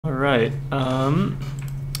All right.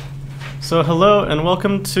 So hello and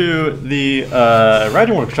welcome to the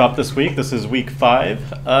writing workshop this week. This is week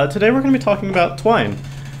 5. Today we're going to be talking about Twine.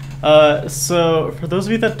 So for those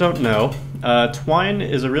of you that don't know, Twine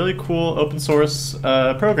is a really cool open source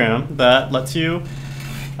program that lets you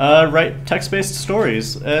write text-based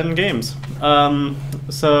stories and games.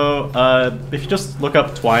 If you just look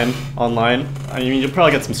up Twine online, I mean, you'll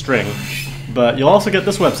probably get some string. But you'll also get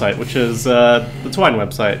this website, which is the Twine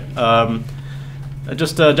website.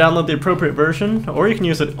 Just download the appropriate version, or you can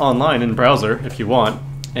use it online in browser if you want,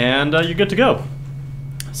 and you're good to go.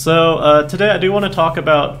 So today I do want to talk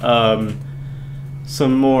about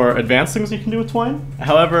some more advanced things you can do with Twine.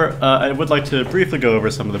 However, I would like to briefly go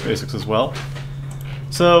over some of the basics as well.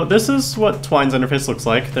 So this is what Twine's interface looks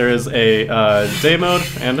like. There is a day mode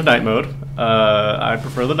and a night mode. I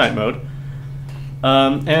prefer the night mode.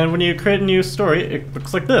 And when you create a new story, it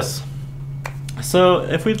looks like this. So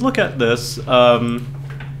if we look at this,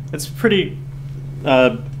 it's pretty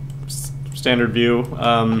standard view.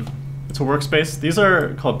 It's a workspace. These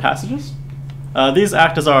are called passages. These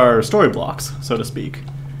act as our story blocks, so to speak.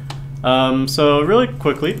 So really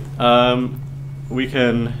quickly, we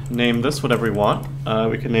can name this whatever we want.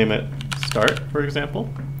 We can name it Start, for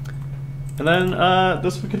example. And then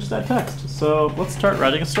this we could just add text. So let's start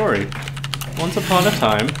writing a story. Once upon a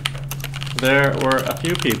time, there were a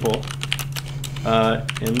few people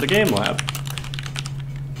in the game lab.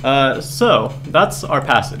 So that's our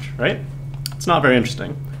passage, right? It's not very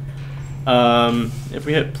interesting. If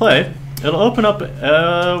we hit play, it'll open up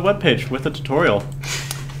a web page with a tutorial.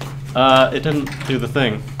 It didn't do the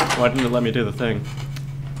thing. Why didn't it let me do the thing?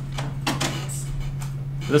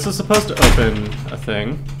 This is supposed to open a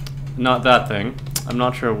thing, not that thing. I'm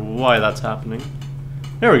not sure why that's happening.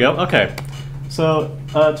 There we go, okay. So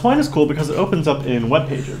Twine is cool because it opens up in web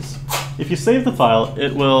pages. If you save the file,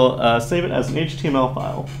 it will save it as an HTML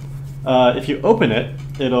file. If you open it,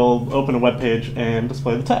 it'll open a web page and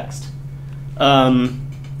display the text.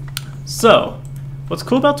 So what's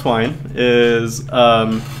cool about Twine is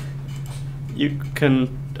you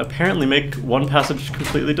can apparently make one passage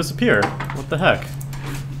completely disappear. What the heck?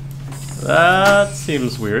 That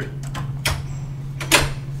seems weird.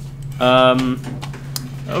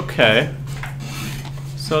 Okay.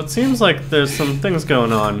 So it seems like there's some things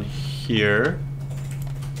going on here.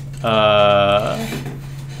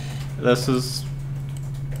 This is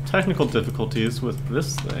technical difficulties with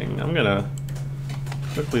this thing. I'm gonna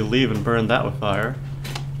quickly leave and burn that with fire.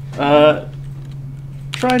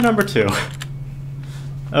 Try number 2.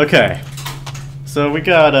 Okay. So we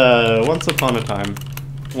got once upon a time.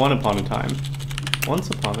 One upon a time. Once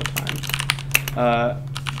upon a time.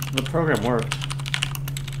 The program worked.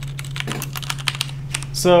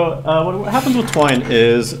 So what happens with Twine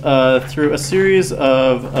is through a series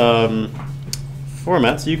of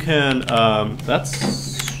formats, you can, that's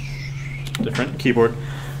different, keyboard,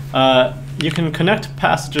 you can connect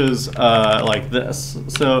passages like this.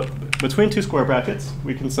 So between 2 square brackets,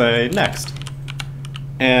 we can say next.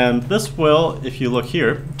 And this will, if you look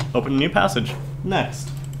here, open a new passage,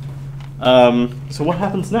 next. So what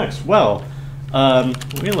happens next? Well,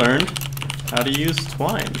 we learned how to use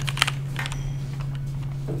Twine.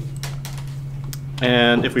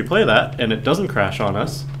 And if we play that, and it doesn't crash on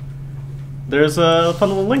us, there's a fun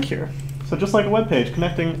little link here. So just like a web page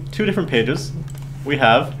connecting 2 different pages, we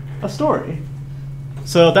have a story.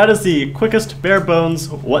 So that is the quickest, bare bones,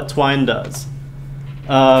 what Twine does.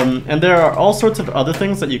 And there are all sorts of other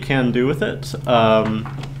things that you can do with it.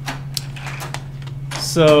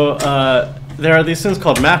 There are these things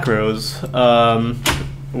called macros,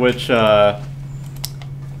 which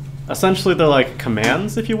essentially they're like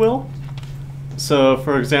commands, if you will. So,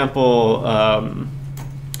 for example,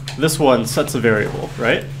 this one sets a variable,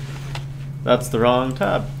 right? That's the wrong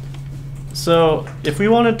tab. So, if we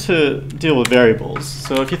wanted to deal with variables,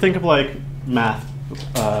 so if you think of like math,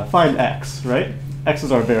 find x, right? X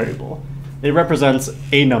is our variable. It represents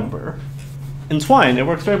a number. In Twine, it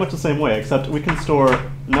works very much the same way, except we can store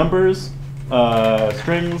numbers,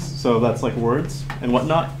 strings, so that's like words and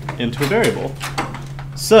whatnot, into a variable.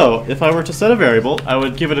 So, if I were to set a variable, I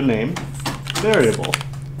would give it a name. Variable.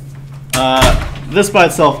 This by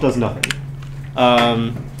itself does nothing.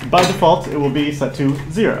 By default, it will be set to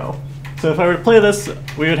 0. So if I were to play this,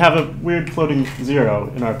 we would have a weird floating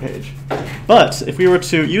 0 in our page. But if we were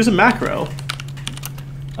to use a macro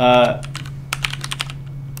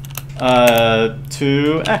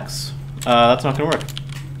to x, that's not going to work.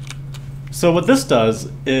 So what this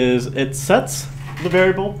does is it sets the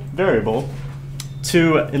variable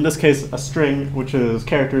to, in this case, a string, which is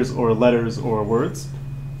characters or letters or words,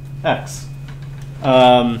 x.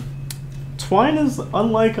 Twine is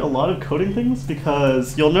unlike a lot of coding things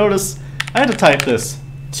because you'll notice I had to type this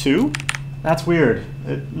 2. That's weird.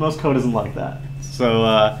 Most code isn't like that.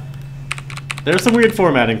 So there's some weird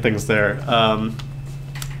formatting things there.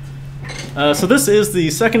 So this is the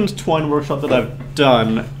second Twine workshop that I've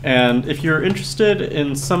done, and if you're interested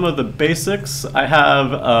in some of the basics, I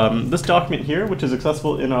have this document here, which is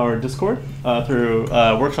accessible in our Discord through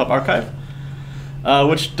Workshop Archive,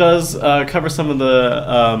 which does cover some of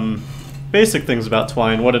the basic things about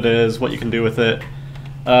Twine, what it is, what you can do with it,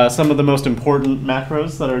 some of the most important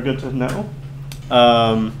macros that are good to know.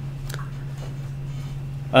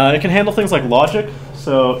 It can handle things like logic,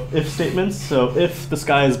 so if statements, so if the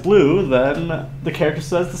sky is blue, then the character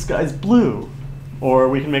says the sky is blue, or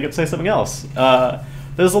we can make it say something else.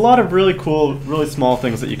 There's a lot of really cool, really small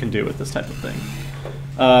things that you can do with this type of thing.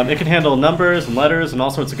 It can handle numbers and letters and all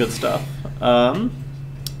sorts of good stuff.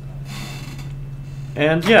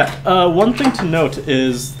 And yeah, one thing to note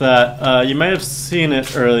is that you may have seen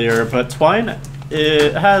it earlier, but Twine,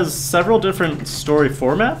 it has several different story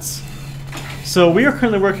formats. So we are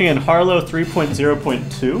currently working in Harlow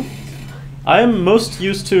 3.0.2. I am most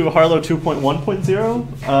used to Harlow 2.1.0.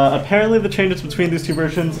 Apparently the changes between these two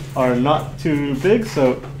versions are not too big,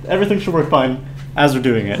 so everything should work fine as we're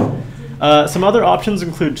doing it. Some other options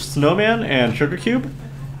include Snowman and Sugar Cube.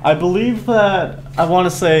 I believe that, I want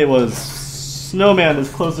to say it was Snowman is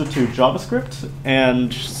closer to JavaScript,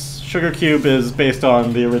 and Sugar Cube is based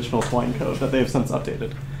on the original Twine code that they've since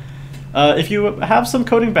updated. If you have some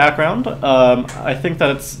coding background, I think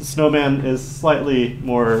that Snowman is slightly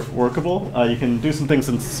more workable. You can do some things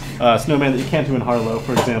in Snowman that you can't do in Harlow,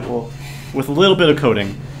 for example, with a little bit of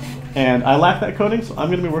coding. And I lack that coding, so I'm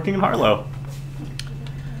going to be working in Harlow.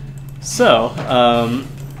 So,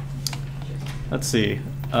 let's see.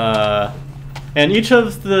 And each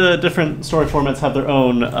of the different story formats have their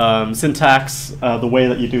own syntax, the way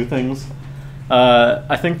that you do things.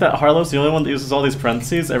 I think that Harlow's the only one that uses all these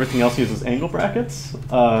parentheses. Everything else uses angle brackets,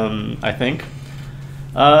 I think.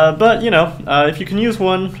 But, you know, if you can use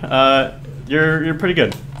one, you're pretty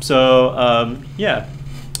good. So, yeah.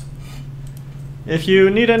 If you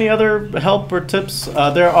need any other help or tips,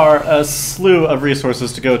 there are a slew of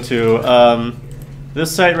resources to go to. This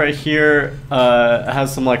site right here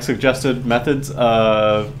has some like suggested methods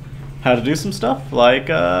of how to do some stuff, like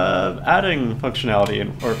adding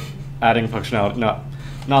functionality or adding functionality, not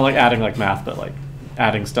like adding like math, but like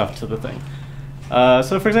adding stuff to the thing.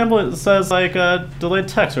 So for example, it says like delayed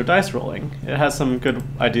text or dice rolling. It has some good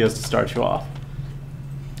ideas to start you off.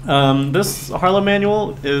 This Harlow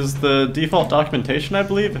manual is the default documentation, I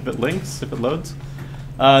believe, if it links, if it loads.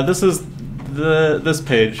 This is this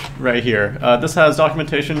page right here. This has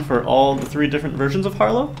documentation for all the 3 different versions of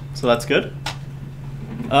Harlow, so that's good.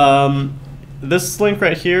 This link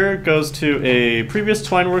right here goes to a previous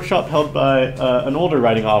Twine workshop held by an older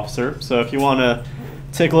writing officer. So if you want to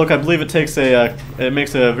take a look, I believe it takes it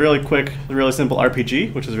makes a really quick, really simple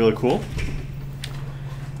RPG, which is really cool.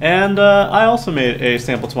 And I also made a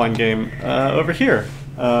sample Twine game over here.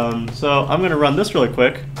 So I'm going to run this really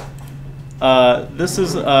quick. This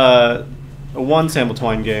is a one sample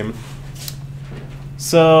Twine game.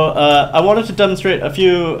 So I wanted to demonstrate a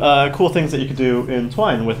few cool things that you could do in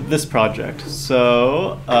Twine with this project.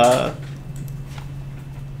 So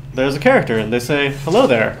there's a character and they say, "Hello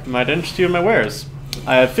there, might interest you in my wares.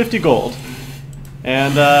 I have 50 gold.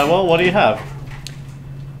 And well, what do you have?"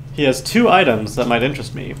 He has 2 items that might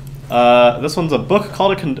interest me. This one's a book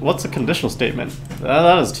called what's a conditional statement?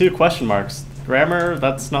 That is 2 question marks. Grammar,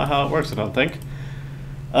 that's not how it works, I don't think.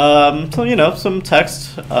 So, you know, some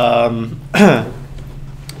text.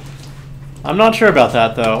 I'm not sure about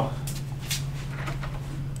that, though.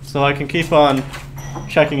 So I can keep on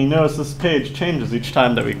checking. You notice this page changes each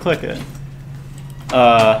time that we click it.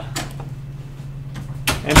 And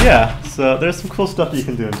yeah, so there's some cool stuff that you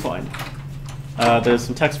can do in Twine. There's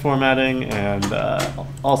some text formatting and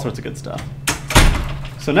all sorts of good stuff.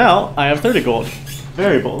 So now I have 30 gold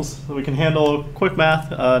variables, so we can handle quick math,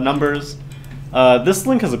 numbers. This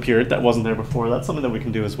link has appeared that wasn't there before. That's something that we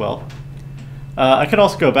can do as well. I could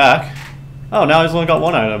also go back. Oh, now he's only got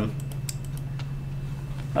 1 item.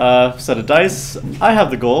 Set of dice. I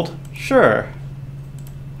have the gold. Sure.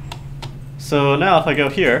 So now if I go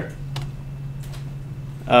here,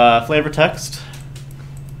 flavor text,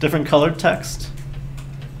 different colored text.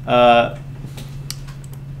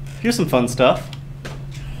 Here's some fun stuff.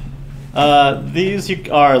 These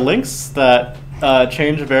are links that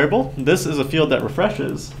change a variable. This is a field that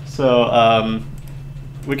refreshes. So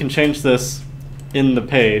we can change this in the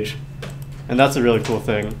page. And that's a really cool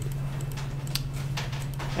thing.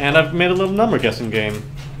 And I've made a little number guessing game,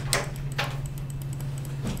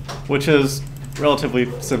 which is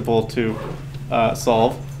relatively simple to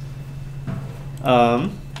solve.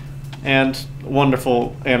 And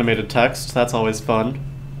wonderful animated text, that's always fun.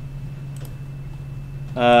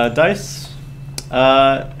 Dice,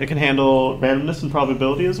 it can handle randomness and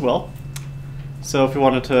probability as well. So if we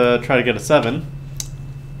wanted to try to get a 7,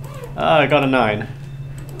 I got a 9.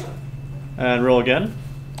 And roll again,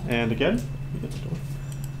 and again,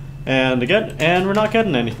 and again, and we're not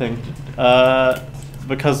getting anything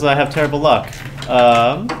because I have terrible luck.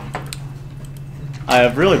 I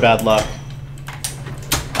have really bad luck.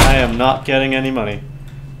 I am not getting any money.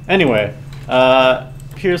 Anyway,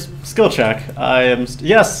 here's skill check.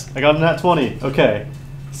 Yes, I got a nat 20. Okay,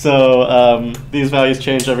 so these values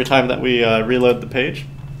change every time that we reload the page,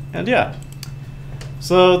 and yeah.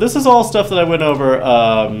 So this is all stuff that I went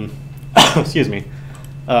over. Excuse me.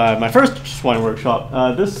 My first Twine Workshop.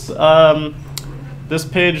 This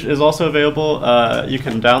page is also available. You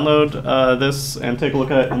can download this and take a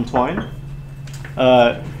look at it in Twine.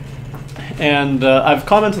 And I've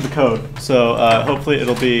commented the code, so hopefully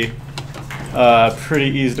it'll be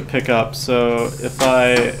pretty easy to pick up. So if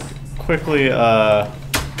I quickly,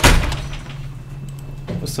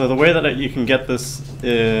 so the way that you can get this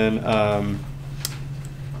in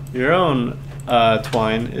your own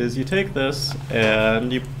Twine is you take this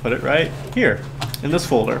and you put it right here in this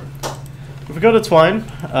folder. If we go to Twine,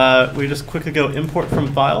 we just quickly go import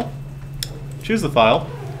from file, choose the file,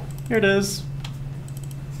 here it is.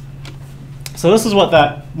 So this is what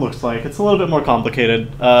that looks like. It's a little bit more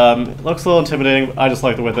complicated. It looks a little intimidating, but I just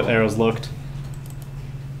like the way that arrows looked.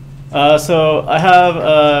 So I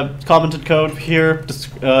have commented code here just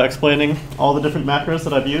explaining all the different macros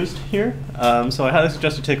that I've used here. So I highly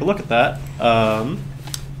suggest you take a look at that.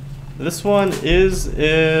 This one is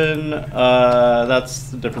in,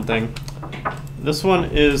 that's a different thing. This one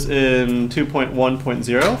is in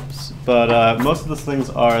 2.1.0, but most of these things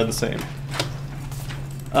are the same.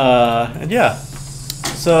 And yeah,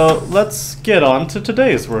 so let's get on to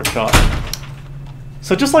today's workshop.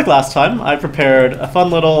 So just like last time, I prepared a fun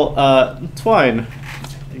little Twine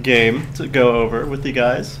game to go over with you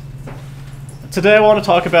guys. Today I want to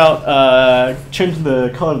talk about changing the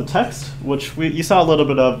color of the text, which you saw a little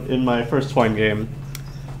bit of in my first Twine game,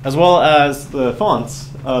 as well as the fonts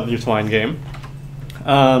of your Twine game.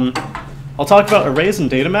 I'll talk about arrays and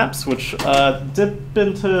data maps, which dip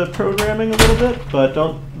into programming a little bit, but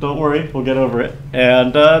don't worry, we'll get over it.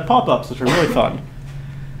 And pop-ups, which are really fun.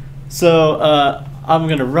 So I'm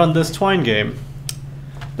going to run this Twine game.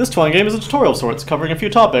 This Twine game is a tutorial of sorts, covering a few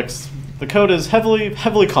topics. The code is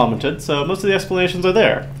heavily commented, so most of the explanations are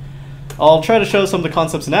there. I'll try to show some of the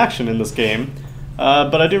concepts in action in this game,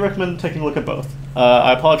 but I do recommend taking a look at both.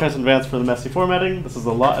 I apologize in advance for the messy formatting. This is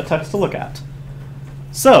a lot of text to look at.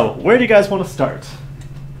 So, where do you guys want to start?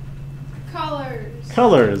 Colors.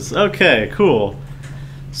 Colors, okay, cool.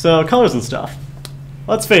 So, colors and stuff.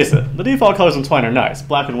 Let's face it, the default colors in Twine are nice,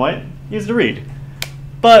 black and white, easy to read.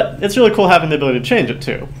 But it's really cool having the ability to change it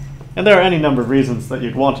too. And there are any number of reasons that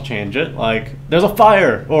you'd want to change it, like there's a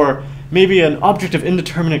fire, or maybe an object of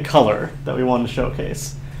indeterminate color that we want to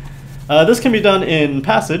showcase. This can be done in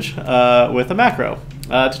Passage with a macro.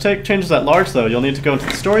 To take changes that large though, you'll need to go into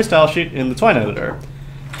the story style sheet in the Twine editor.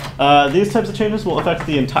 These types of changes will affect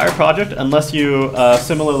the entire project unless you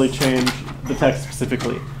similarly change the text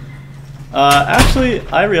specifically. Actually,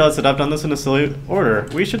 I realized that I've done this in a silly order.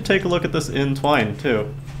 We should take a look at this in Twine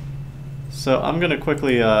too. So I'm going to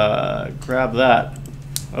quickly grab that,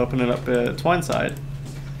 open it up at Twine side.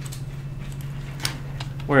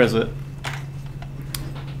 Where is it?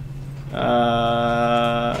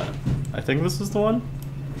 I think this is the one?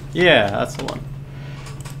 Yeah, that's the one.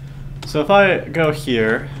 So if I go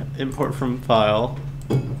here, import from file,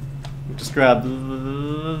 just grab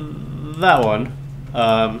that one.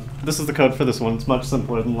 This is the code for this one. It's much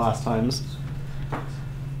simpler than last time's.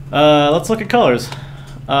 Let's look at colors.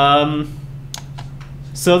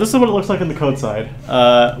 So this is what it looks like on the code side.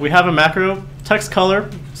 We have a macro, text color,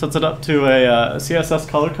 sets it up to a CSS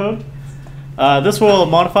color code. This will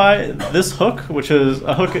modify this hook, which is,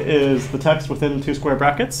 a hook is the text within 2 square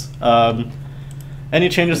brackets. Any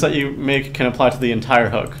changes that you make can apply to the entire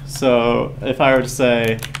hook. So if I were to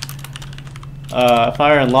say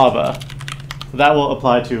fire and lava, that will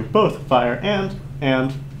apply to both fire and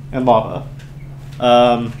lava.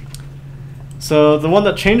 So the one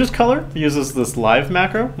that changes color uses this live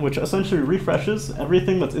macro, which essentially refreshes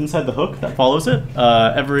everything that's inside the hook that follows it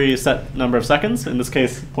every set number of seconds, in this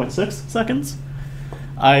case 0.6 seconds.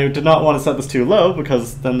 I did not want to set this too low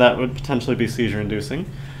because then that would potentially be seizure inducing.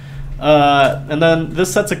 And then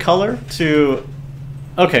this sets a color to...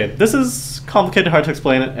 Okay, this is complicated, hard to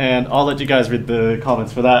explain it, and I'll let you guys read the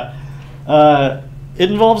comments for that.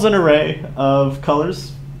 It involves an array of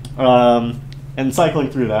colors and cycling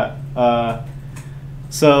through that.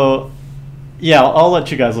 So yeah, I'll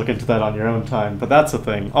let you guys look into that on your own time, but that's the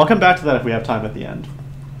thing. I'll come back to that if we have time at the end.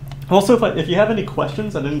 Also, if you have any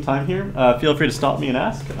questions at any time here, feel free to stop me and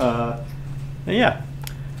ask. And yeah.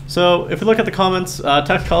 So if we look at the comments,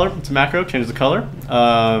 text color, it's a macro, changes the color.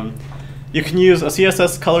 You can use a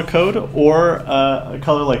CSS color code or a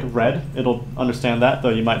color like red. It'll understand that, though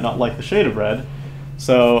you might not like the shade of red.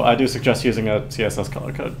 So I do suggest using a CSS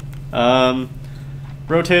color code.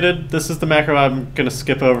 Rotated, this is the macro I'm going to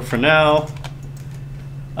skip over for now.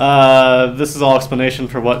 This is all explanation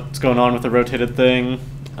for what's going on with the rotated thing.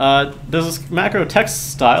 There's this macro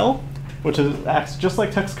text style, which acts just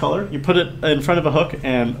like text color. You put it in front of a hook,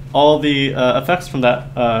 and all the effects from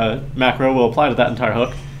that macro will apply to that entire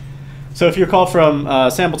hook. So if you recall from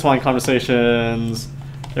sample Twine conversations,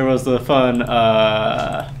 there was the fun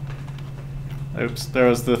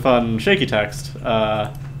shaky text.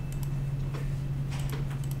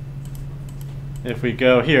 If we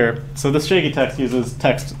go here, so this shaky text uses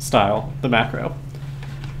text style, the macro.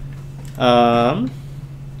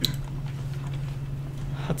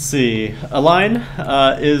 Let's see. Align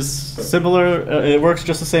is similar. It works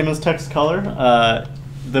just the same as text color.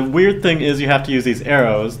 The weird thing is you have to use these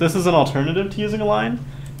arrows. This is an alternative to using align.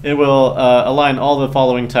 It will align all the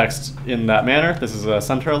following text in that manner. This is a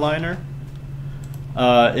center aligner.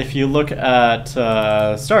 If you look at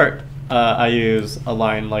start, I use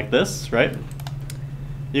align like this, right?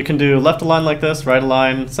 You can do left align like this, right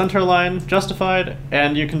align, center align, justified,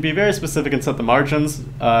 and you can be very specific and set the margins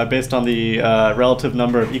based on the relative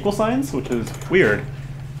number of equal signs, which is weird.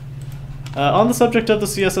 On the subject of the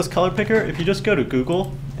CSS color picker, if you just go to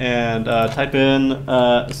Google and type in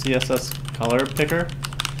CSS color picker,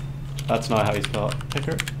 that's not how you spell it,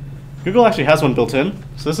 picker. Google actually has one built in,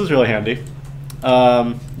 so this is really handy.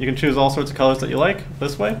 You can choose all sorts of colors that you like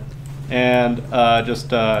this way, and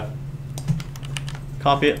just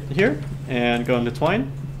copy it here and go into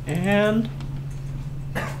Twine and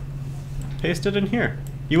paste it in here.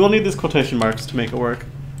 You will need these quotation marks to make it work.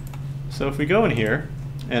 So if we go in here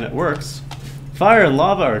and it works, fire and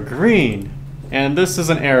lava are green. And this is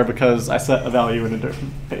an error because I set a value in a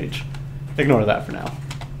different page. Ignore that for now.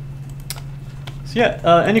 So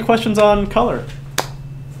yeah, any questions on color?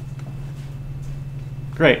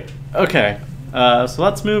 Great. Okay, so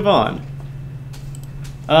let's move on.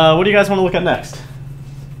 What do you guys want to look at next?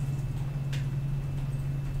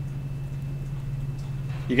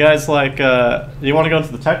 You guys like, do you want to go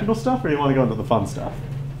into the technical stuff or do you want to go into the fun stuff?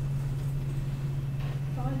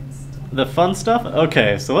 Fun stuff. The fun stuff?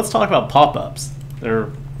 Okay, so let's talk about pop-ups. They're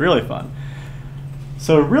really fun.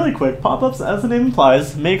 So really quick, pop-ups, as the name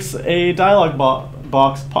implies, makes a dialog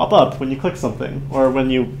box pop up when you click something or when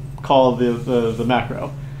you call the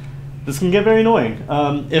macro. This can get very annoying.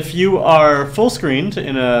 If you are full screened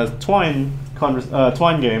in a Twine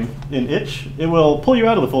game in itch, it will pull you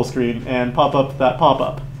out of the full screen and pop up that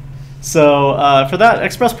pop-up. So for that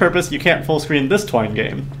express purpose, you can't full screen this Twine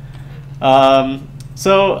game. What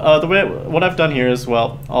I've done here is,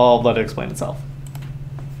 well, I'll let it explain itself.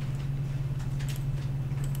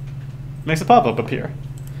 Makes a pop-up appear.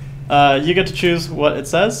 You get to choose what it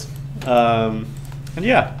says, and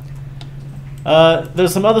yeah.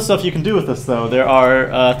 There's some other stuff you can do with this, though. There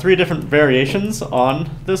are 3 different variations on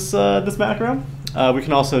this this macro. We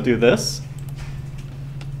can also do this.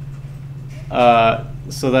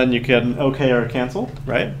 So then you can OK or cancel,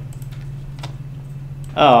 right?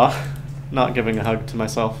 Oh, not giving a hug to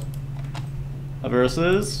myself.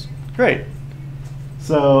 Versus great.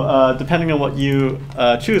 So depending on what you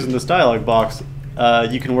choose in this dialog box,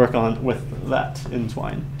 you can work on with that in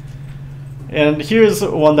Twine. And here's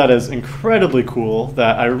one that is incredibly cool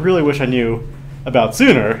that I really wish I knew about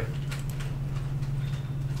sooner.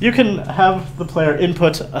 You can have the player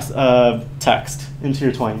input text into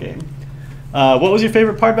your Twine game. What was your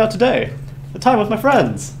favorite part about today? The time with my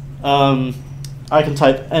friends. I can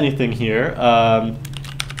type anything here.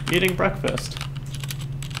 Eating breakfast.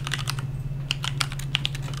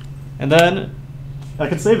 And then I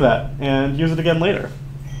can save that and use it again later.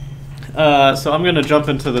 So I'm going to jump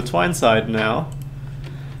into the Twine side now.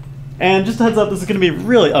 And just a heads up, this is going to be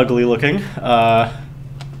really ugly looking. Here's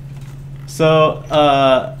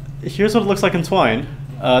what it looks like in Twine.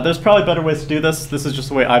 There's probably better ways to do this. This is just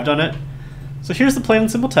the way I've done it. So here's the plain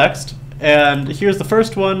and simple text. And here's the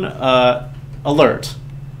first one, alert.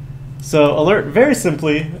 So alert very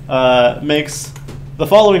simply makes the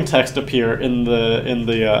following text appear in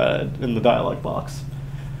the dialog box.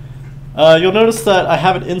 You'll notice that I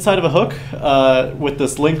have it inside of a hook with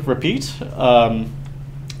this link repeat.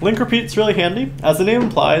 Link repeat's really handy. As the name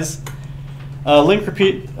implies, link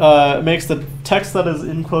repeat makes the text that is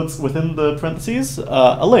in quotes within the parentheses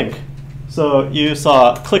a link. So you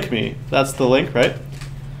saw click me, that's the link, right?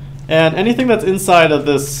 And anything that's inside of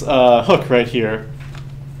this hook right here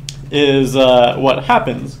is what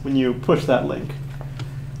happens when you push that link.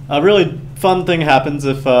 A really fun thing happens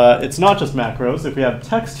if it's not just macros. If we have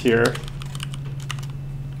text here,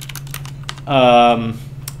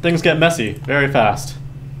 things get messy very fast.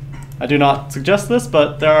 I do not suggest this,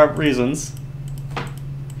 but there are reasons.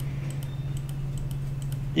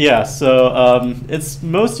 Yeah, so it's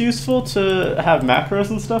most useful to have macros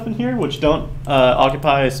and stuff in here which don't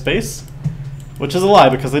occupy space, which is a lie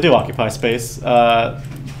because they do occupy space.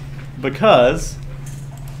 Because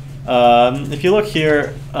if you look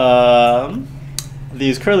here,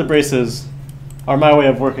 these curly braces are my way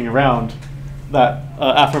of working around that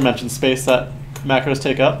aforementioned space that macros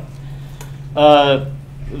take up.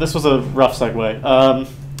 This was a rough segue.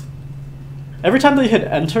 Every time that you hit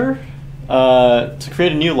enter to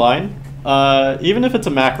create a new line, even if it's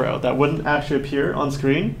a macro that wouldn't actually appear on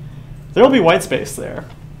screen, there will be white space there.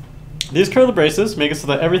 These curly braces make it so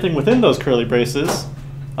that everything within those curly braces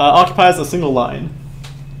occupies a single line.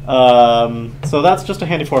 So that's just a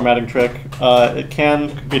handy formatting trick. It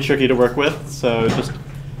can be tricky to work with, so just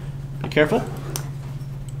be careful.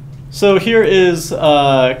 So here is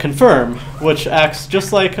confirm, which acts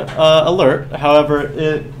just like alert. However,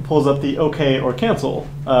 it pulls up the OK or cancel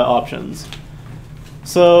options.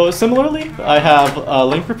 So similarly, I have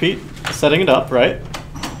link repeat, setting it up, right?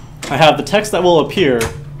 I have the text that will appear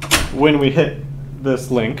when we hit this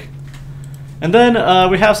link. And then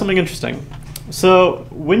we have something interesting. So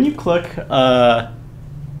when you click the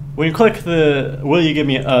will you give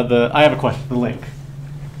me I have a question, the link,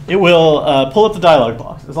 it will pull up the dialog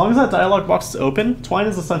box. As long as that dialog box is open, Twine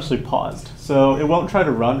is essentially paused. So it won't try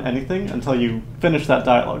to run anything until you finish that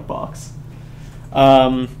dialog box.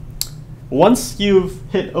 Once you've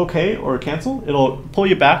hit OK or cancel, it'll pull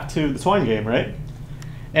you back to the Twine game, right?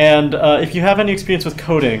 And if you have any experience with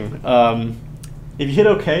coding, if you hit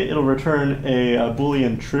OK, it'll return a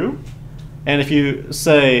Boolean true. And if you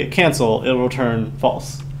say cancel, it'll return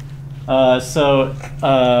false.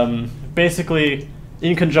 Basically,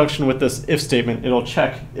 in conjunction with this if statement, it'll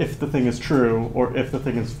check if the thing is true or if the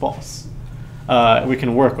thing is false. We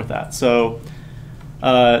can work with that. So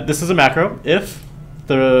this is a macro. If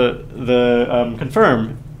the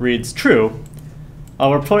confirm reads true,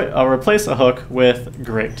 I'll replace a hook with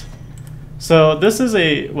great. So this is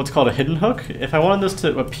what's called a hidden hook. If I wanted this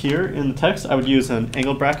to appear in the text, I would use an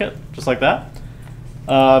angled bracket, just like that.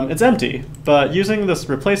 It's empty, but using this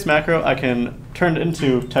replace macro, I can turn it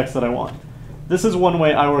into text that I want. This is one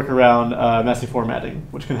way I work around messy formatting,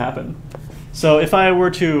 which can happen. So if I were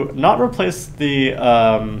to not replace the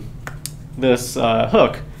this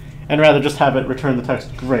hook, and rather just have it return the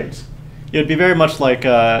text great, it would be very much like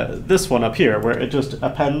this one up here, where it just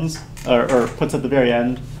appends, or puts at the very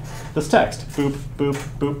end, this text, boop, boop,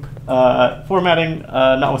 boop, formatting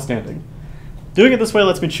notwithstanding. Doing it this way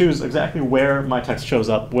lets me choose exactly where my text shows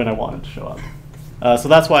up when I want it to show up. So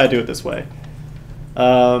that's why I do it this way.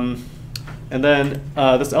 And then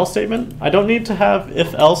this else statement, I don't need to have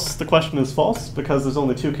if else the question is false, because there's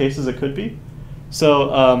only two cases it could be.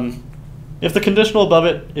 So if the conditional above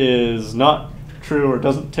it is not true or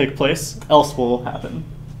doesn't take place, else will happen.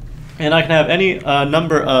 And I can have any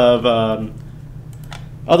number of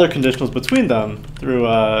other conditionals between them through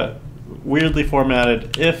weirdly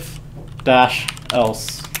formatted if dash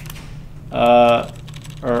else, or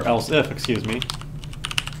else if, excuse me.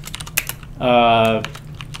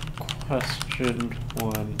 Question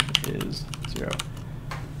 1 is 0.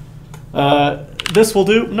 This will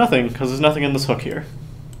do nothing because there's nothing in this hook here.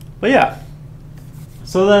 But yeah.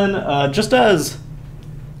 So then, just as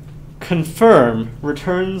confirm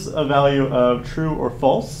returns a value of true or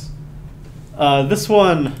false, this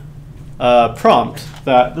one, prompt,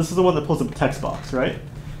 this is the one that pulls up a text box, right?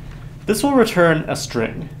 This will return a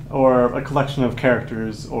string, or a collection of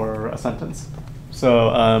characters, or a sentence.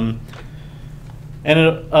 So,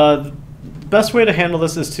 the best way to handle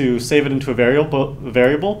this is to save it into a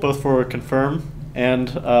variable, both for confirm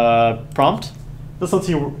and prompt. This lets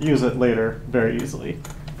you use it later very easily,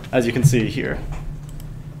 as you can see here.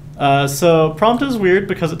 So prompt is weird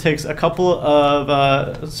because it takes a couple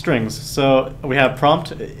of strings. So we have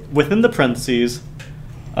prompt within the parentheses,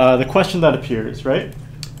 the question that appears, right?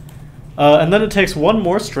 And then it takes one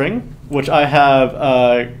more string, which I have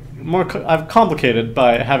I've complicated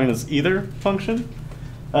by having this either function.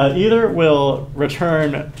 Either will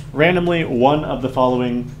return randomly one of the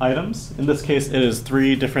following items. In this case, it is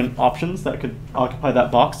 3 different options that could occupy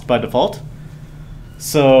that box by default.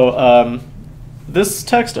 So this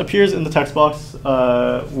text appears in the text box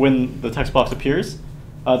when the text box appears.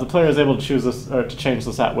 The player is able to choose this or to change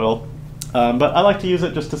this at will. But I like to use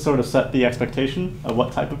it just to sort of set the expectation of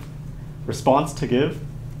what type of response to give.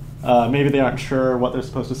 Maybe they aren't sure what they're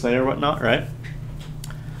supposed to say or whatnot, right?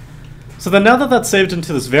 So then now that that's saved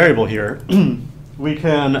into this variable here, we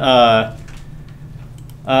can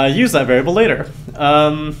use that variable later.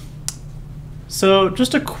 So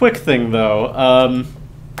just a quick thing though.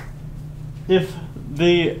 If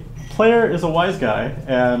the player is a wise guy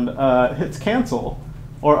and hits cancel,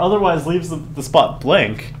 or otherwise leaves the spot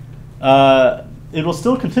blank, it will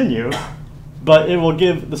still continue, but it will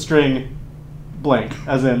give the string blank,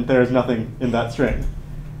 as in there's nothing in that string,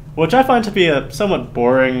 which I find to be a somewhat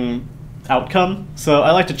boring outcome. So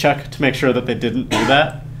I like to check to make sure that they didn't do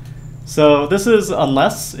that. So this is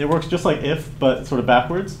unless. It works just like if, but sort of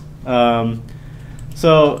backwards.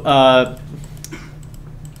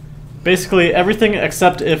 Basically everything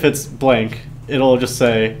except if it's blank, it'll just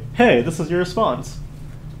say, hey, this is your response.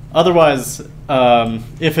 Otherwise,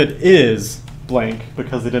 if it is blank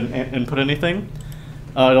because they didn't input anything,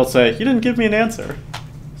 it'll say, you didn't give me an answer.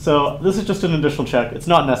 So this is just an additional check. It's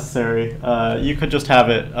not necessary. You could just have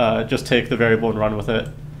it, just take the variable and run with it.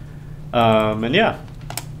 And yeah.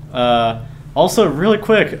 Also, really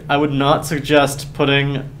quick, I would not suggest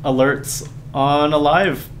putting alerts on a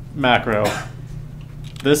live macro.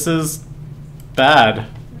 This is bad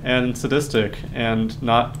and sadistic and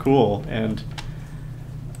not cool, and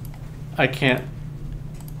I can't.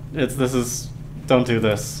 Don't do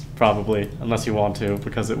this, probably, unless you want to,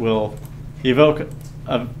 because it will evoke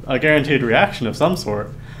a guaranteed reaction of some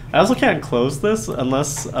sort. I also can't close this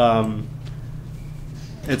unless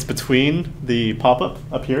it's between the pop-up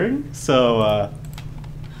appearing, so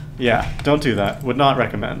yeah, don't do that. Would not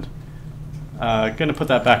recommend. Gonna put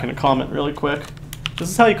that back in a comment really quick. This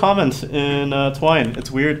is how you comment in Twine.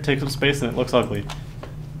 It's weird, it takes up space, and it looks ugly.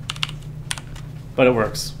 But it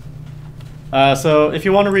works. So if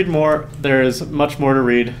you want to read more, there's much more to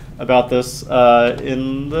read about this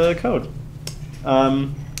in the code.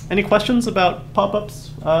 Any questions about pop-ups,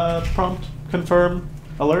 prompt, confirm,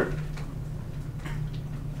 alert?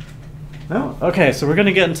 No? Okay, so we're going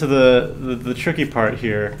to get into the tricky part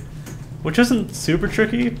here, which isn't super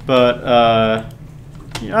tricky, but I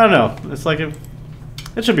don't know. It's like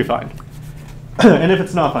it should be fine. And if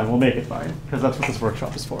it's not fine, we'll make it fine, because that's what this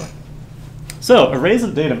workshop is for. So, arrays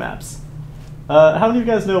and data maps. How many of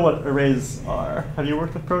you guys know what arrays are? Have you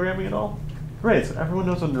worked with programming at all? Arrays. Everyone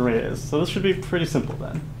knows what an array is, so this should be pretty simple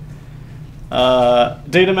then.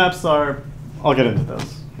 Data maps are, I'll get into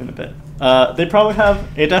those in a bit. They probably have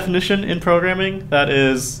a definition in programming that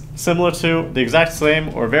is similar to, the exact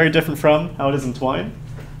same, or very different from how it is in Twine.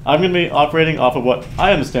 I'm going to be operating off of what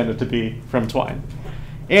I understand it to be from Twine.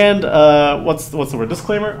 And what's the word?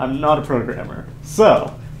 Disclaimer, I'm not a programmer.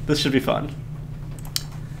 So, this should be fun.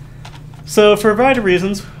 So for a variety of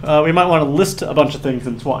reasons, we might want to list a bunch of things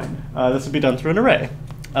in Twine. This would be done through an array.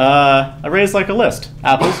 Array is like a list.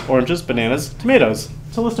 Apples, oranges, bananas, tomatoes.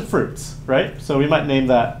 It's a list of fruits, right? So we might name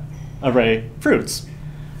that array fruits.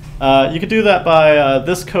 You could do that by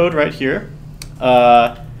this code right here.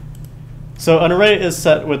 So an array is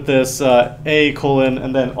set with this a colon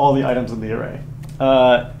and then all the items in the array.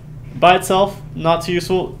 By itself, not too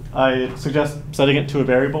useful. I suggest setting it to a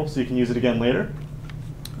variable so you can use it again later.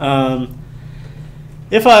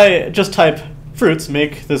 If I just type fruits,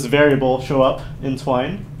 make this variable show up in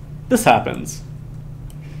Twine, this happens.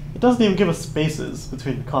 It doesn't even give us spaces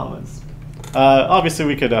between the commas. Obviously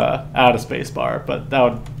we could add a space bar, but that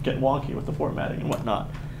would get wonky with the formatting and whatnot.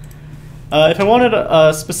 If I wanted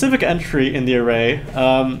a specific entry in the array,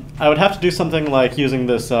 I would have to do something like using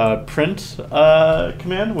this print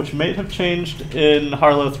command, which may have changed in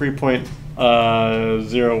Harlow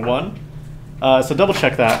 3.01. So double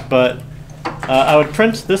check that, but I would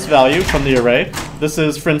print this value from the array. This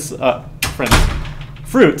is fruits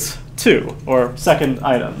 2, or second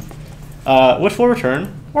item, which will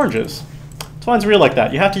return oranges. Twine's real like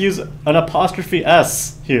that. You have to use an apostrophe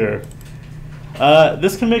S here.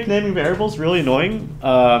 This can make naming variables really annoying.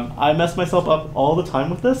 I mess myself up all the time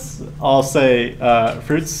with this. I'll say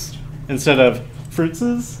fruits instead of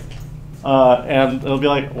fruitses, and it'll be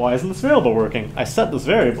like, why isn't this variable working? I set this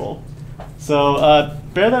variable. So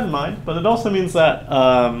bear that in mind, but it also means that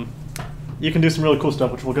you can do some really cool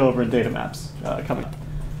stuff, which we'll go over in data maps coming up.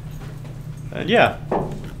 And yeah.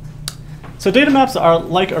 So data maps are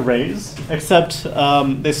like arrays, except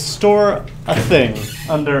they store a thing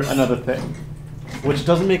under another thing, which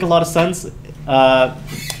doesn't make a lot of sense. So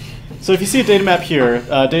if you see a data map here,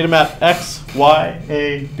 data map X, Y,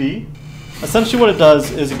 A, B, essentially what it does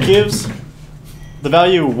is it gives the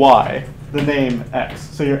value Y the name X.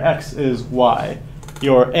 So your X is Y,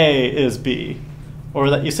 your A is B. Or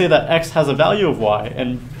that you say that X has a value of Y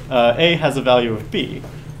and A has a value of B.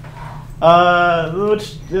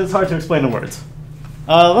 Which is hard to explain in words.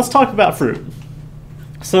 Let's talk about fruit.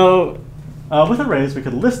 So with arrays, we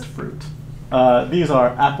could list fruit. These are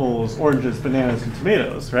apples, oranges, bananas, and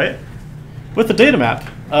tomatoes, right? With the data map,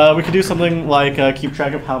 we could do something like keep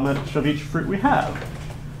track of how much of each fruit we have.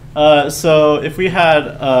 So if we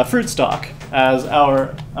had fruit stock as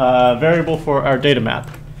our variable for our data map,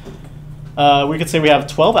 we could say we have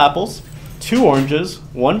 12 apples, 2 oranges,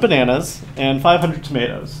 1 bananas, and 500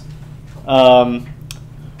 tomatoes.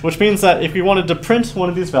 Which means that if we wanted to print one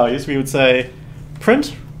of these values, we would say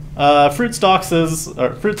print fruit stocks is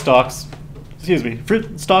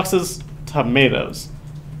tomatoes.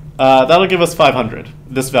 That'll give us 500,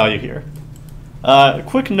 this value here.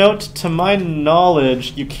 Quick note, to my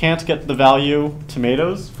knowledge, you can't get the value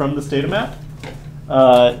tomatoes from this data map.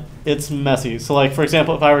 It's messy. So like, for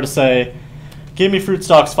example, if I were to say, give me fruit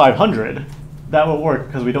stocks 500, that will work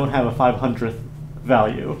because we don't have a 500th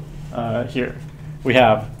value here. We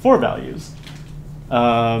have 4 values.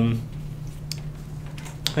 And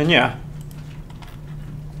yeah.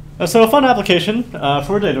 So a fun application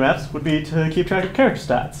for data maps would be to keep track of character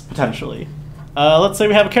stats, potentially. Let's say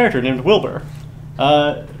we have a character named Wilbur.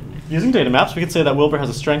 Using data maps, we could say that Wilbur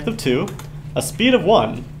has a strength of 2, a speed of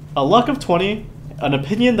 1, a luck of 20, an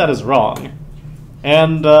opinion that is wrong,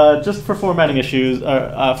 and just for formatting issues,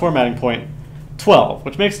 formatting point, 12,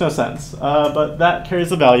 which makes no sense, but that carries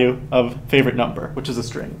the value of favorite number, which is a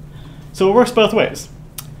string. So it works both ways.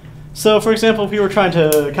 So for example, if we were trying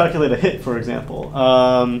to calculate a hit, for example,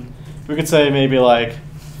 we could say maybe like,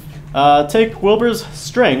 take Wilbur's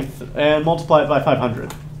strength and multiply it by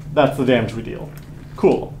 500. That's the damage we deal.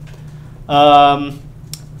 Cool. And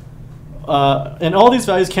all these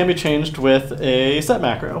values can be changed with a set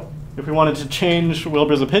macro. If we wanted to change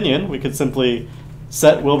Wilbur's opinion, we could simply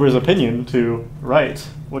set Wilbur's opinion to right,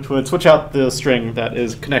 which would switch out the string that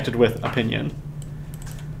is connected with opinion.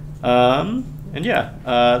 And yeah,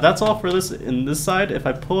 that's all for this in this side. If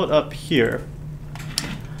I pull it up here,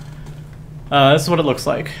 this is what it looks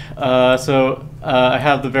like. I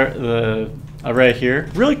have the array here.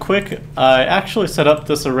 Really quick, I actually set up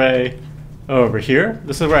this array over here.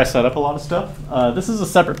 This is where I set up a lot of stuff. This is a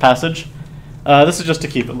separate passage. This is just to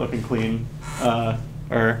keep it looking clean.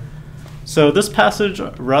 So this passage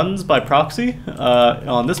runs by proxy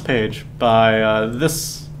on this page by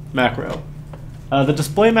this macro. The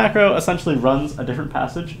display macro essentially runs a different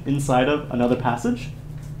passage inside of another passage.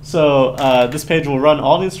 So this page will run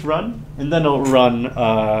all it needs to run, and then it'll run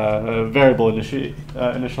variable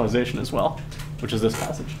initialization as well, which is this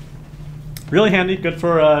passage. Really handy, good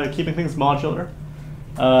for keeping things modular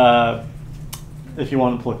if you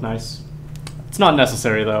want it to look nice. It's not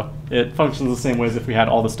necessary though. It functions the same way as if we had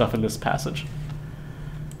all the stuff in this passage.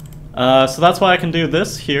 So that's why I can do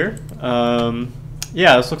this here.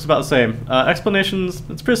 Yeah, this looks about the same. Explanations,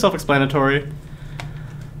 it's pretty self-explanatory.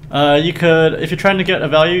 You could, if you're trying to get a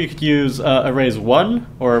value, you could use arrays 1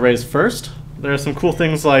 or arrays first. There are some cool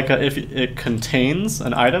things like if it contains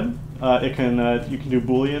an item, you can do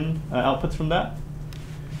Boolean outputs from that.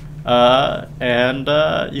 And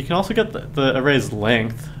you can also get the array's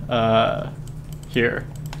length here.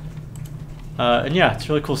 And yeah, it's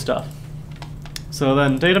really cool stuff. So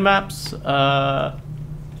then data maps,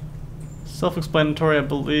 self-explanatory, I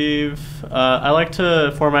believe. I like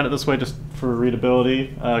to format it this way just for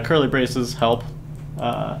readability. Curly braces help.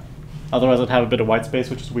 Otherwise I'd have a bit of white space,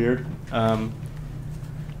 which is weird. And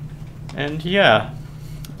yeah,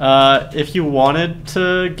 if you wanted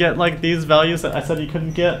to get like these values that I said you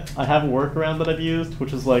couldn't get, I have a workaround that I've used,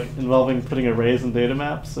 which is like involving putting arrays in data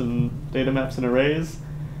maps and data maps in arrays.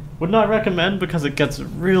 Would not recommend because it gets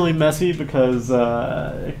really messy because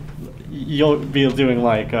you'll be doing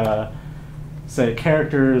like, say,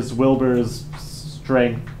 characters, Wilbur's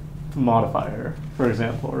strength modifier, for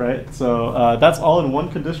example, right? So that's all in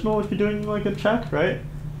one conditional if you're doing like a check, right?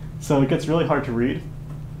 So it gets really hard to read.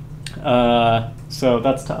 So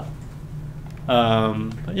that's tough.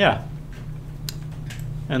 But yeah.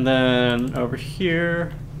 And then over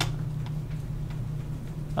here,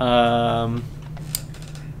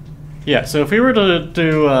 yeah, so if we were to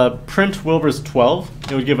do print Wilbur's 12,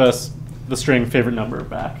 it would give us the string favorite number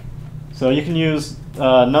back. So you can use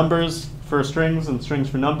numbers for strings and strings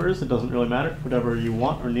for numbers. It doesn't really matter, whatever you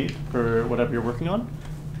want or need for whatever you're working on,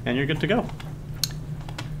 and you're good to go.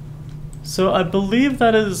 So I believe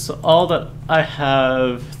that is all that I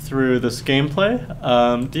have through this gameplay.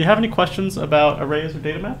 Do you have any questions about arrays or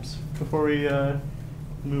data maps before we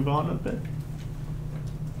move on a bit?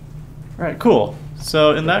 All right, cool.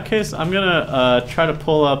 So in that case, I'm gonna try to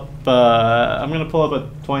pull up. I'm gonna pull up a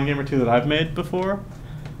Twine game or two that I've made before,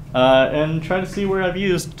 and try to see where I've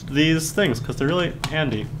used these things because they're really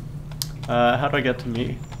handy. How do I get to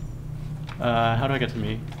me? How do I get to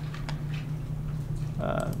me?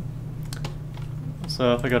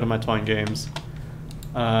 So if I go to my Twine games,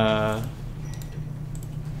 let's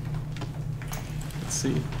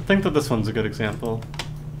see. I think that this one's a good example.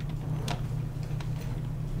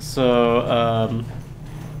 So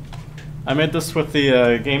I made this with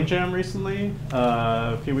the Game Jam recently,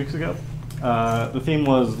 a few weeks ago. The theme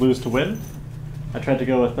was lose to win. I tried to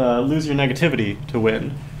go with lose your negativity to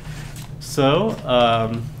win. So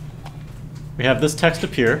we have this text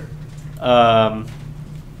appear, and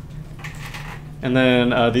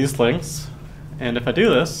then these links. And if I do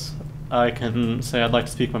this, I can say I'd like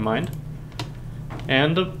to speak my mind.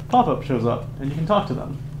 And a pop-up shows up, and you can talk to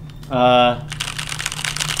them.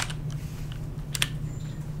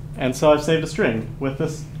 And so I've saved a string with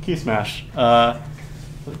this key smash.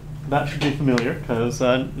 That should be familiar, because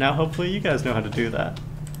now hopefully you guys know how to do that.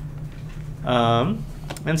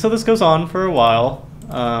 And so this goes on for a while.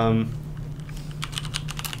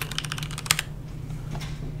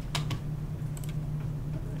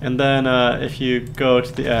 And then if you go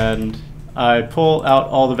to the end, I pull out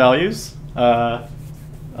all the values of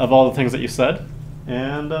all the things that you said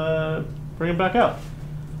and bring them back out.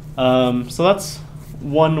 So that's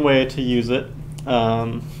one way to use it.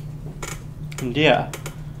 And yeah.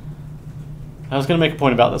 I was going to make a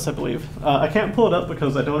point about this, I believe. I can't pull it up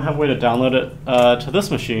because I don't have a way to download it to this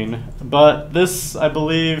machine, but this, I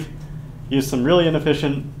believe, used some really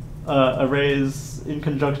inefficient arrays in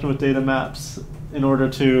conjunction with data maps in order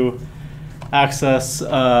to access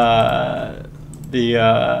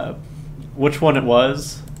which one it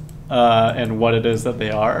was and what it is that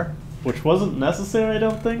they are, which wasn't necessary, I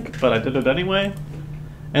don't think, but I did it anyway.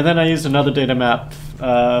 And then I used another data map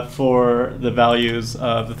for the values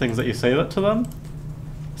of the things that you say to them,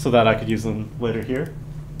 so that I could use them later here.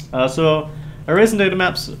 So arrays and data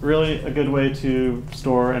maps, really a good way to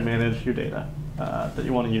store and manage your data that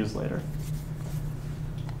you want to use later.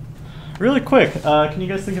 Really quick, can you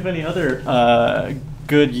guys think of any other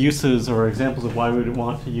good uses or examples of why we would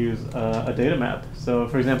want to use a data map? So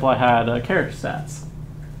for example, I had character stats.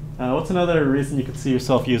 What's another reason you could see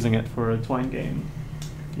yourself using it for a Twine game,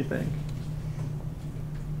 you think?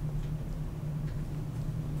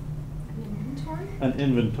 An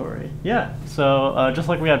inventory. Yeah, so just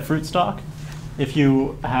like we had fruit stock, if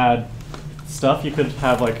you had stuff, you could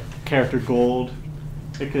have like character gold.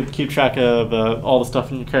 It could keep track of all the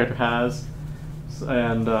stuff your character has.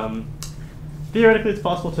 And theoretically, it's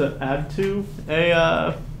possible to add to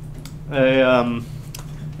a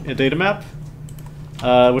data map,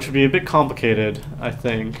 which would be a bit complicated, I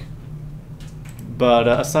think. But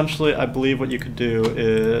essentially, I believe what you could do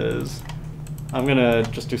is, I'm gonna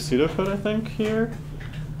just do pseudocode, I think, here.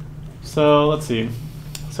 So let's see.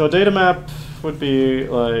 So a data map would be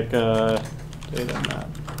like data map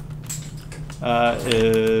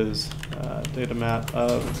is data map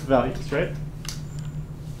of values, right?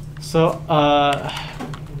 So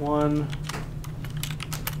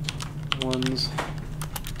one's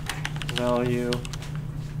value,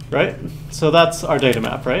 right? So that's our data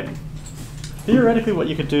map, right? Theoretically, what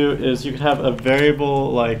you could do is you could have a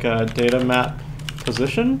variable like data map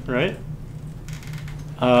position, right?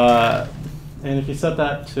 And if you set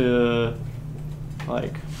that to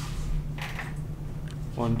like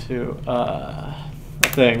a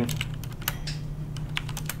thing,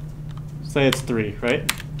 say it's 3,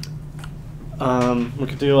 right? We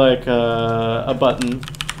could do like a button.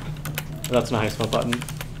 That's not how you spell button.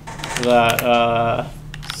 That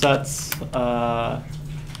sets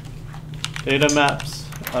data map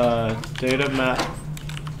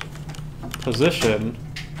position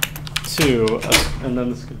to, and then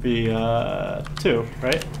this could be 2,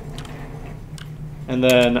 right? And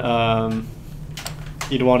then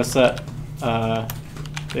you'd want to set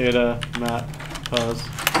data map pos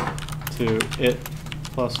to it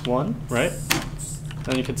plus 1, right?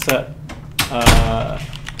 Then you could set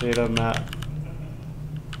data map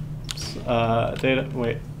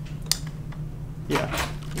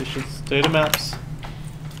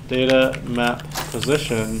data map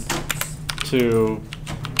position to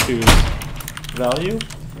choose value,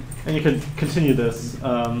 and you could continue this.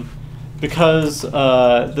 because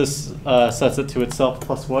this sets it to itself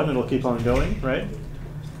 +1, it'll keep on going, right?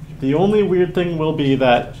 The only weird thing will be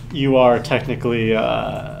that you are technically,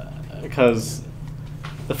 because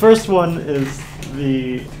the first one is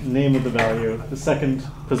the name of the value. The second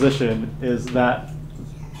position is that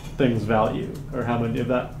thing's value, or how many of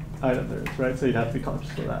that item there is, right? So you'd have to be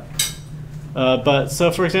conscious of that. But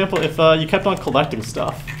so, for example, if you kept on collecting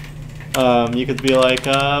stuff, you could be like,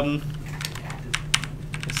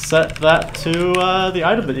 set that to the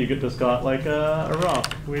item that you just got, like a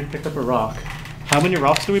rock. We picked up a rock. How many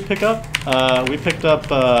rocks did we pick up? We picked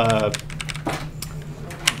up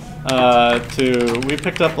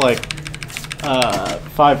like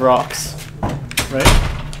 5 rocks, right?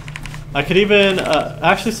 I could even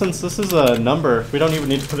actually, since this is a number, we don't even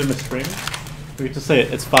need to put in a string. We could just say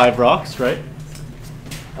it's 5 rocks, right?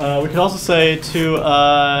 We could also say to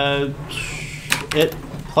it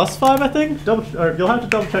 +5, I think. Or you'll have to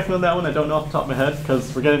double check me on that one. I don't know off the top of my head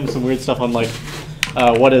because we're getting some weird stuff on like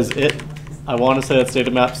what is it. I want to say that's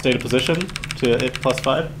datamaps data position to it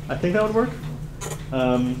 +5. I think that would work.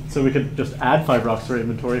 So we could just add 5 rocks to our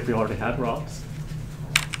inventory if we already had rocks.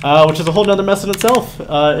 Which is a whole nother mess in itself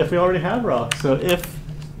if we already have rocks. So if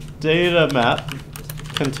datamap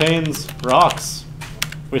contains rocks,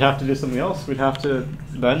 we'd have to do something else. We'd have to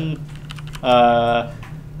then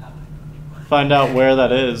find out where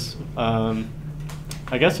that is.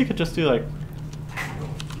 I guess you could just do like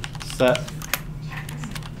set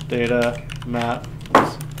data map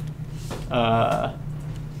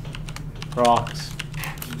rocks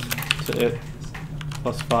to it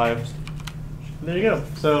 +5. There you go.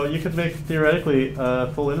 So you could make theoretically a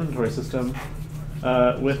full inventory system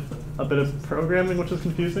with a bit of programming, which is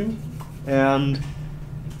confusing, and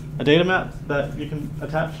a data map that you can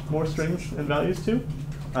attach more strings and values to.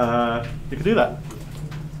 You could do that.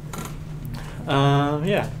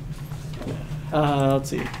 Yeah. Let's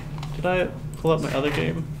see. Did I pull up my other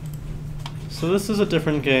game? So this is a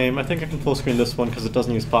different game. I think I can full screen this one because it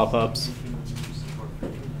doesn't use pop-ups.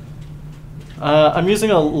 I'm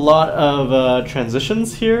using a lot of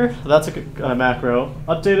transitions here. That's a macro.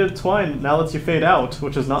 Updated Twine now lets you fade out,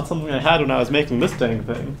 which is not something I had when I was making this dang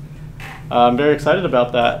thing. I'm very excited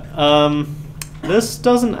about that. This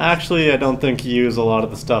doesn't actually, I don't think, use a lot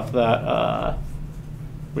of the stuff that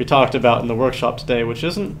we talked about in the workshop today, which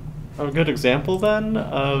isn't a good example then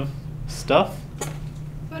of stuff.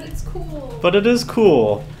 But it's cool. But it is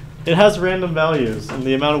cool. It has random values and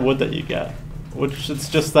the amount of wood that you get, which it's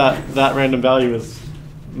just that that random value is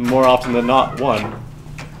more often than not 1.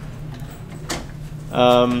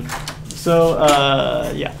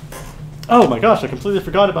 Yeah. Oh my gosh, I completely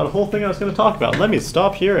forgot about a whole thing I was going to talk about. Let me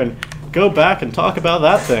stop here and go back and talk about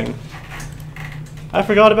that thing. I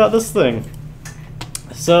forgot about this thing.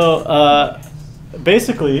 So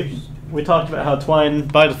basically, we talked about how Twine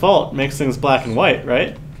by default makes things black and white,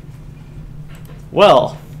 right?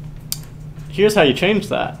 Well, here's how you change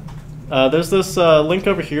that. There's this link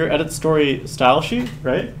over here, Edit Story Style Sheet,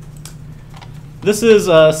 right? This is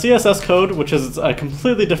CSS code, which is a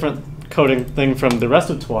completely different coding thing from the rest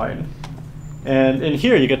of Twine. And in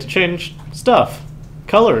here, you get to change stuff.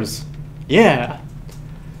 Colors. Yeah.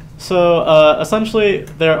 So essentially,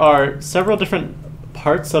 there are several different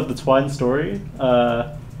parts of the Twine story.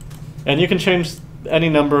 And you can change any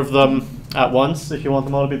number of them at once. If you want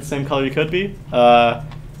them all to be the same color, you could be. I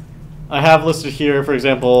have listed here, for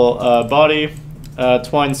example, body,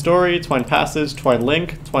 Twine story, Twine passage, Twine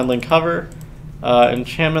link hover,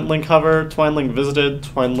 enchantment link hover, Twine link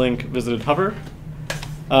visited hover.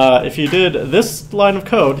 If you did this line of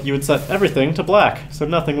code, you would set everything to black, so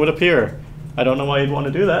nothing would appear. I don't know why you'd want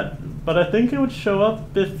to do that, but I think it would show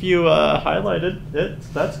up if you highlighted it. So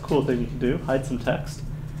that's a cool thing you can do, hide some text.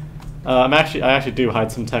 I actually do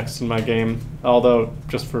hide some text in my game, although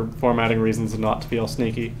just for formatting reasons and not to be all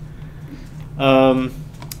sneaky.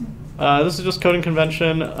 This is just coding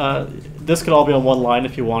convention. This could all be on one line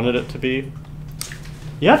if you wanted it to be.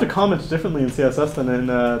 You have to comment differently in CSS than in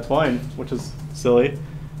Twine, which is silly.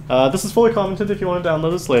 This is fully commented if you want to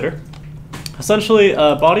download this later. Essentially,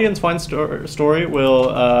 body and Twine story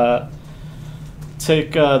will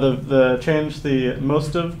take change the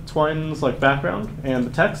most of Twine's like background and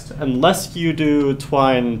the text, unless you do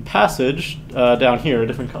Twine passage down here, a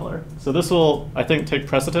different color. So this will, I think, take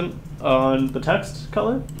precedent on the text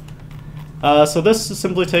color. So this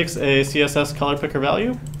simply takes a CSS color picker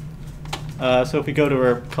value. So if we go to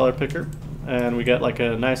our color picker and we get like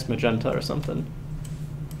a nice magenta or something,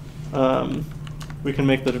 we can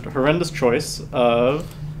make the horrendous choice of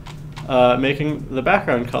making the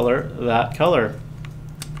background color that color.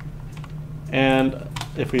 And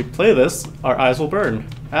if we play this, our eyes will burn.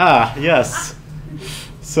 Ah, yes.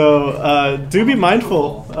 So do be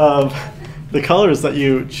mindful of the colors that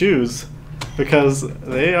you choose, because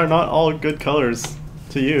they are not all good colors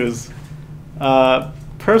to use.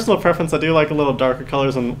 Personal preference, I do like a little darker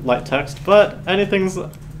colors and light text, but anything's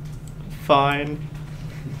fine.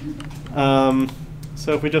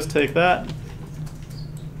 So if we just take that,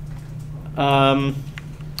 and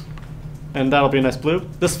that'll be a nice blue.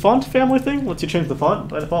 This font family thing lets you change the font.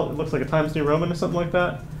 By default, it looks like a Times New Roman or something like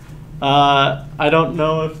that. I don't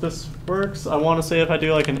know if this works. I want to say if I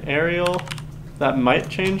do like an Arial, that might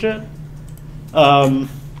change it.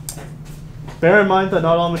 Bear in mind that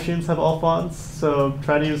not all machines have all fonts, so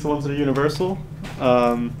try to use the ones that are universal.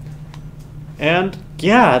 And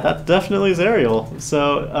yeah, that definitely is Arial.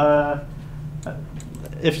 So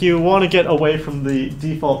if you want to get away from the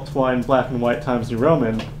default Twine black and white Times New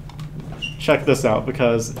Roman, check this out,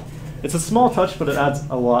 because it's a small touch, but it adds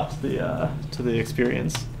a lot to the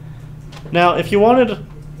experience. Now, if you wanted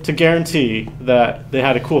to guarantee that they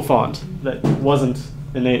had a cool font that wasn't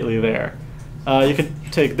innately there, you could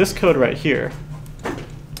take this code right here.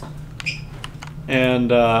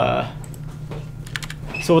 And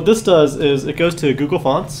so what this does is it goes to Google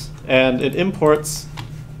Fonts, and it imports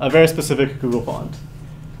a very specific Google font.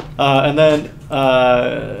 And then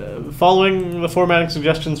following the formatting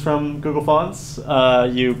suggestions from Google Fonts,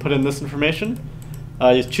 you put in this information.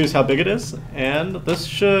 You choose how big it is, and this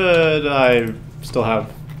should, I still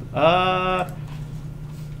have, I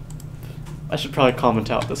should probably comment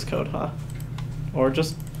out this code, huh? Or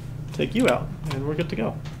just take you out, and we're good to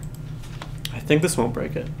go. I think this won't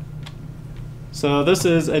break it. So this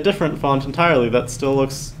is a different font entirely that still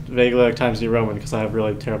looks vaguely like Times New Roman, because I have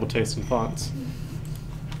really terrible taste in fonts.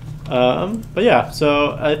 But yeah,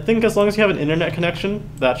 so I think as long as you have an internet connection,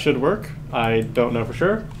 that should work. I don't know for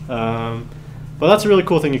sure. But that's a really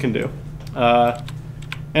cool thing you can do.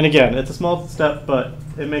 And again, it's a small step, but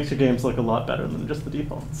it makes your games look a lot better than just the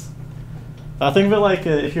defaults. Think of it like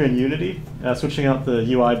if you're in Unity, switching out the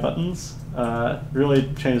UI buttons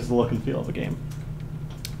really changes the look and feel of a game.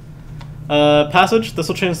 Passage, this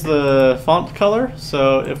will change the font color.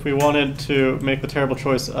 So if we wanted to make the terrible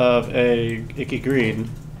choice of a icky green,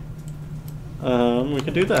 we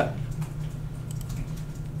could do that.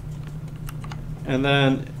 And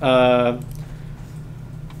then,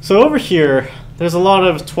 so over here, there's a lot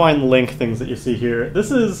of Twine link things that you see here.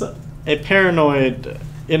 This is a paranoid,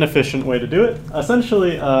 inefficient way to do it.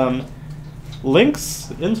 Essentially,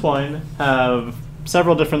 links in Twine have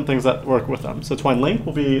several different things that work with them. So Twine link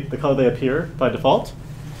will be the color they appear by default.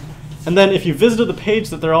 And then if you visited the page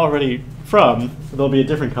that they're already from, there'll be a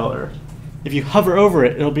different color. If you hover over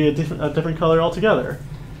it, it'll be a different color altogether.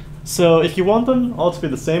 So if you want them all to be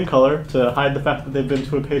the same color to hide the fact that they've been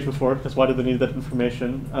to a page before, because why do they need that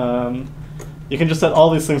information? You can just set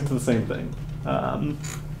all these things to the same thing.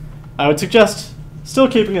 I would suggest still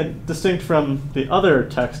keeping it distinct from the other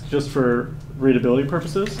text just for readability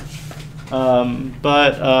purposes.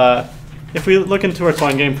 But if we look into our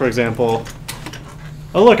Twine game, for example,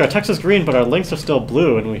 oh look, our text is green, but our links are still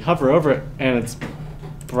blue, and we hover over it, and it's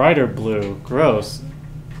brighter blue. Gross.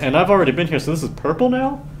 And I've already been here, so this is purple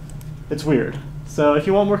now? It's weird. So if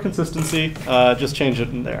you want more consistency, just change it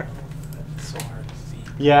in there. It's so hard to see.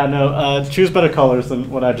 Yeah, no, choose better colors than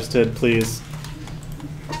what I just did, please.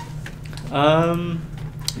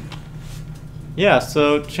 Yeah,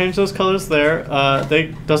 so change those colors there.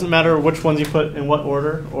 Doesn't matter which ones you put in what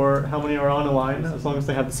order or how many are on a line, as long as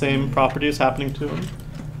they have the same properties happening to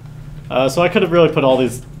them. So I could have really put all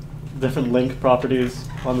these different link properties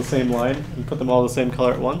on the same line and put them all the same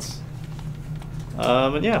color at once.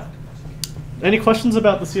 And yeah. Any questions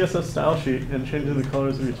about the CSS style sheet and changing the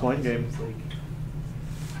colors of your Twine game?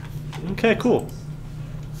 Okay, cool.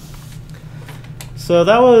 So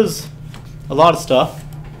that was a lot of stuff.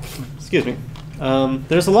 Excuse me.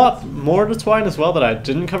 There's a lot more to Twine as well that I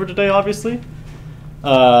didn't cover today, obviously.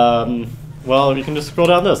 Well, you can just scroll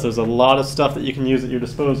down this. There's a lot of stuff that you can use at your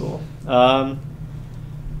disposal.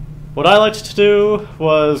 What I liked to do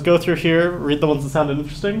was go through here, read the ones that sounded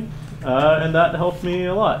interesting, and that helped me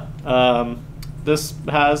a lot. This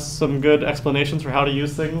has some good explanations for how to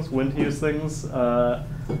use things, when to use things, what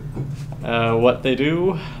they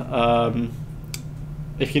do.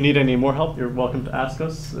 If you need any more help, you're welcome to ask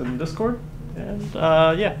us in Discord. And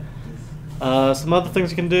yeah. Some other things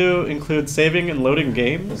you can do include saving and loading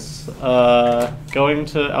games, going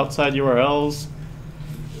to outside URLs.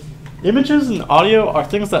 Images and audio are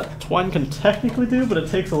things that Twine can technically do, but it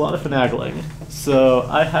takes a lot of finagling. So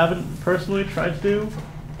I haven't personally tried to do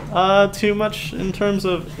too much in terms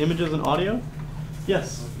of images and audio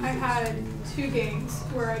Yes. I had 2 games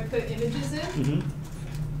where I put images in. Mm-hmm.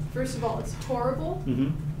 First of all, it's horrible. Mm-hmm.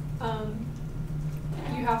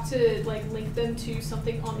 You have to like link them to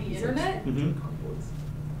something on the internet, Mm-hmm.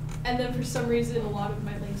 and then for some reason, a lot of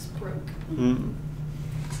my links broke. Mm.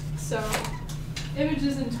 So,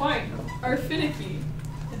 images in Twine are finicky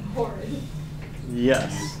and horrid.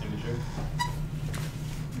 Yes.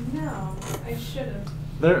 No, I should have.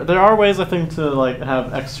 There are ways, I think, to like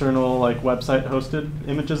have external like website hosted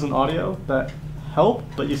images and audio that help,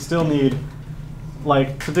 but you still need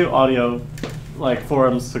like to do audio. Like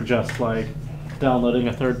forums suggest like downloading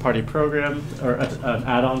a third-party program or an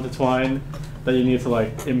add-on to Twine that you need to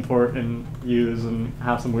like import and use and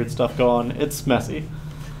have some weird stuff go on. It's messy,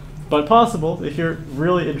 but possible if you're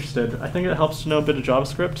really interested. I think it helps to know a bit of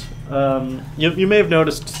JavaScript. You may have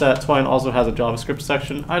noticed that Twine also has a JavaScript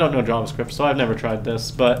section. I don't know JavaScript, so I've never tried this,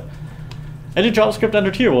 but any JavaScript under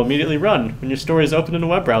tier will immediately run when your story is open in a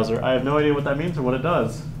web browser. I have no idea what that means or what it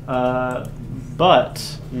does,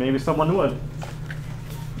 but maybe someone would.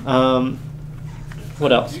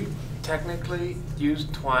 What else? Do you technically use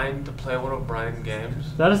Twine to play one of Brian's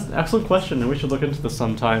games? That is an excellent question, and we should look into this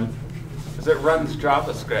sometime. Because it runs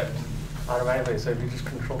JavaScript automatically, so if you just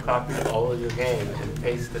control copied all of your game and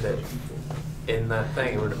pasted it in that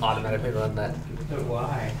thing, it would automatically run that. But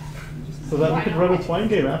why? So that we could run a Twine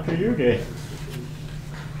game after your game.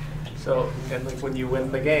 So, and like when you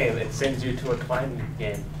win the game, it sends you to a Twine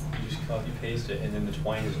game. You just copy paste it, and then the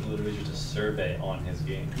Twine is literally just a survey on his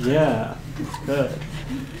game. Yeah, good.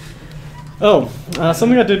 Oh,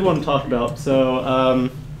 something I did want to talk about. So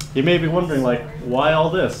you may be wondering, like, why all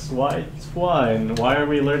this? Why Twine? Why are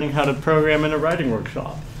we learning how to program in a writing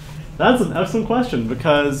workshop? That's an excellent question,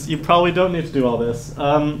 because you probably don't need to do all this.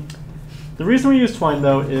 The reason we use Twine,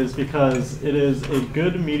 though, is because it is a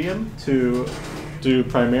good medium to do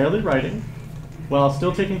primarily writing, while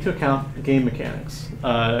still taking into account game mechanics.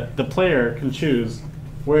 The player can choose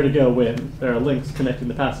where to go when. There are links connecting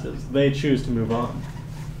the passages. They choose to move on.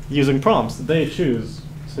 Using prompts, they choose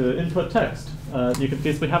to input text. You can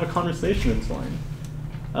basically have a conversation in Twine.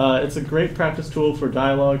 It's a great practice tool for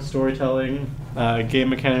dialogue, storytelling, game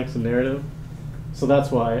mechanics, and narrative. So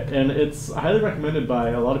that's why. And it's highly recommended by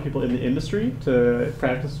a lot of people in the industry to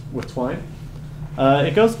practice with Twine.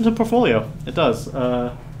 It goes into portfolio. It does.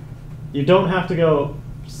 You don't have to go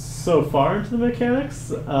so far into the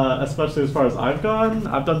mechanics, especially as far as I've gone.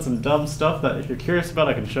 I've done some dumb stuff that if you're curious about,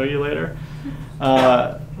 I can show you later.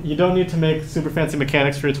 You don't need to make super fancy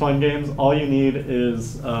mechanics for your Twine games. All you need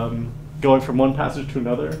is going from one passage to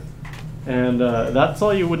another. And that's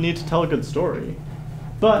all you would need to tell a good story.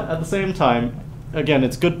 But at the same time, again,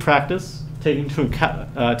 it's good practice taking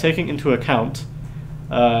into account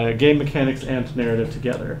game mechanics and narrative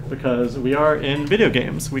together, because we are in video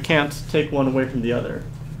games. We can't take one away from the other.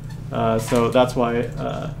 So that's why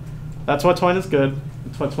Twine is good.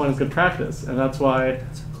 That's why Twine is good practice, and that's why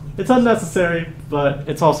it's unnecessary, but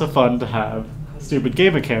it's also fun to have stupid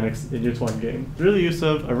game mechanics in your Twine game. Through the use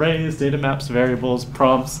of arrays, data maps, variables,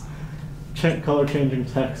 prompts, color changing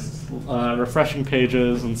text, refreshing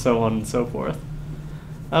pages, and so on and so forth.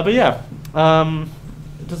 But yeah.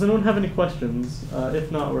 Does anyone have any questions?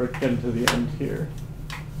 If not, we're getting to the end here.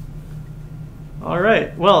 All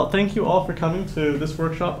right. Well, thank you all for coming to this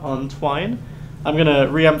workshop on Twine. I'm going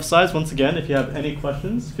to re-emphasize once again, if you have any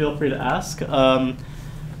questions, feel free to ask.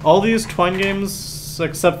 All these Twine games,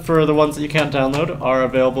 except for the ones that you can't download, are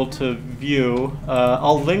available to view.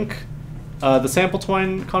 I'll link the sample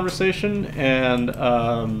Twine conversation and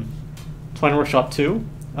Twine Workshop 2.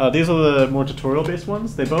 These are the more tutorial-based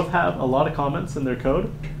ones. They both have a lot of comments in their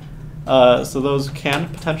code, so those can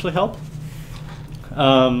potentially help.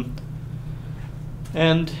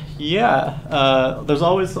 And yeah, there's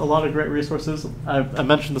always a lot of great resources. I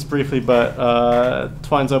mentioned this briefly, but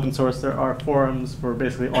Twine's open source. There are forums for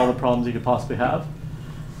basically all the problems you could possibly have.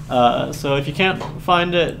 So if you can't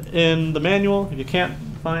find it in the manual, if you can't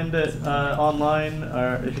find it online,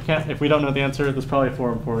 or if we don't know the answer, there's probably a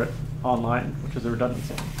forum for it online, which is a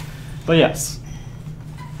redundancy. But yes.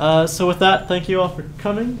 So with that, thank you all for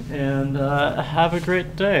coming, and have a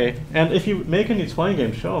great day. And if you make any Twine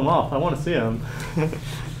games, show them off. I want to see them.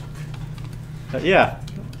 Yeah.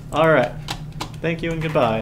 All right. Thank you and goodbye.